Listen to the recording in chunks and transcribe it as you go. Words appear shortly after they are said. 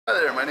Hi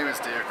there, my name is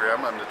Dave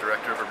Graham. I'm the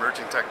Director of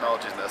Emerging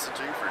Technologies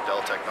Messaging for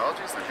Dell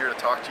Technologies. I'm here to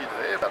talk to you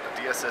today about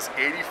the DSS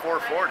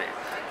 8440,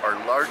 our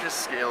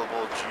largest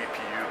scalable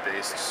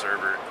GPU-based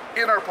server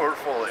in our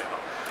portfolio.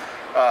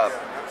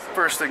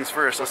 First things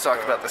first, let's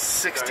talk about the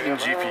 16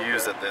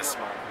 GPUs that this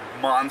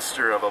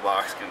monster of a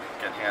box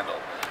can handle.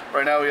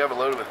 Right now we have it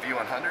loaded with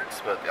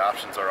V100s, but the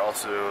options are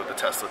also the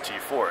Tesla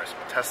T4s.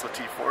 Tesla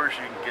T4s,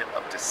 you can get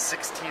up to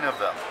 16 of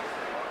them.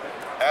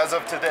 As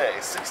of today,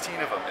 16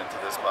 of them into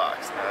this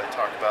box. Now I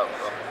talked about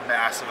a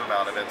massive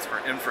amount of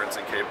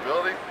inferencing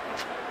capability.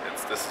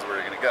 This is where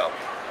you're going to go.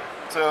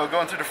 So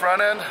going through the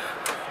front end,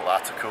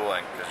 lots of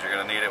cooling, because you're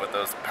going to need it with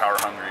those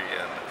power-hungry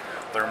and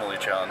thermally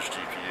challenged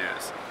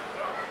GPUs.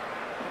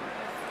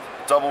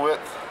 Double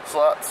width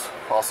slots,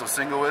 also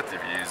single width.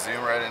 If you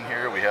zoom right in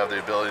here, we have the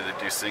ability to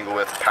do single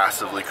width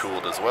passively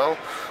cooled as well.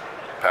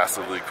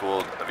 Passively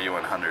cooled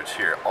V100s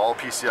here. All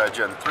PCI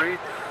Gen 3,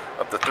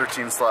 up to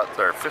 13 slots,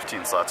 or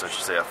 15 slots I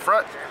should say up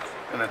front.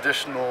 An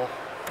additional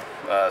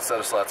set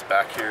of slots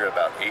back here,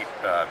 about 8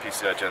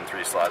 PCI Gen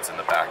 3 slots in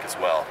the back as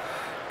well.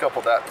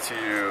 Couple that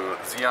to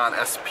Xeon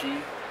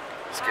SP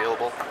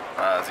scalable,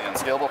 Xeon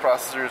scalable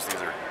processors.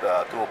 These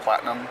are dual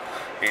platinum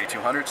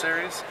 8200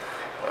 series.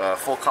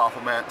 Full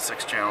complement,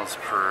 6 channels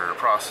per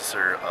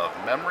processor of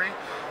memory.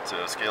 So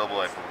scalable,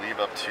 I believe,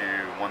 up to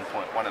 1.5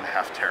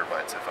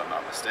 terabytes if I'm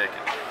not mistaken.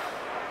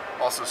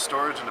 Also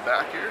storage in the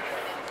back here.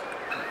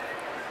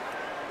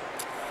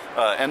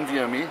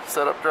 NVMe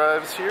setup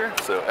drives here,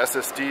 so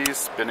SSDs,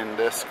 spinning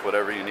disk,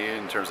 whatever you need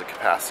in terms of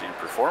capacity and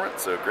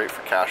performance, so great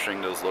for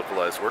caching those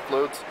localized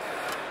workloads.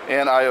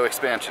 And I/O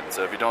expansion,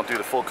 so if you don't do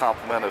the full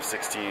complement of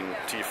 16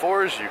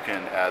 T4s, you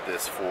can add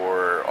this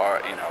for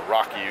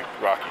Rocky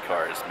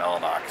cars,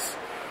 Mellanox,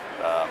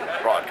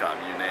 Broadcom,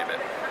 you name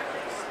it.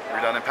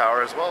 Redundant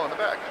power as well in the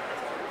back.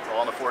 It's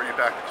all in the 4U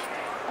package.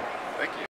 Thank you.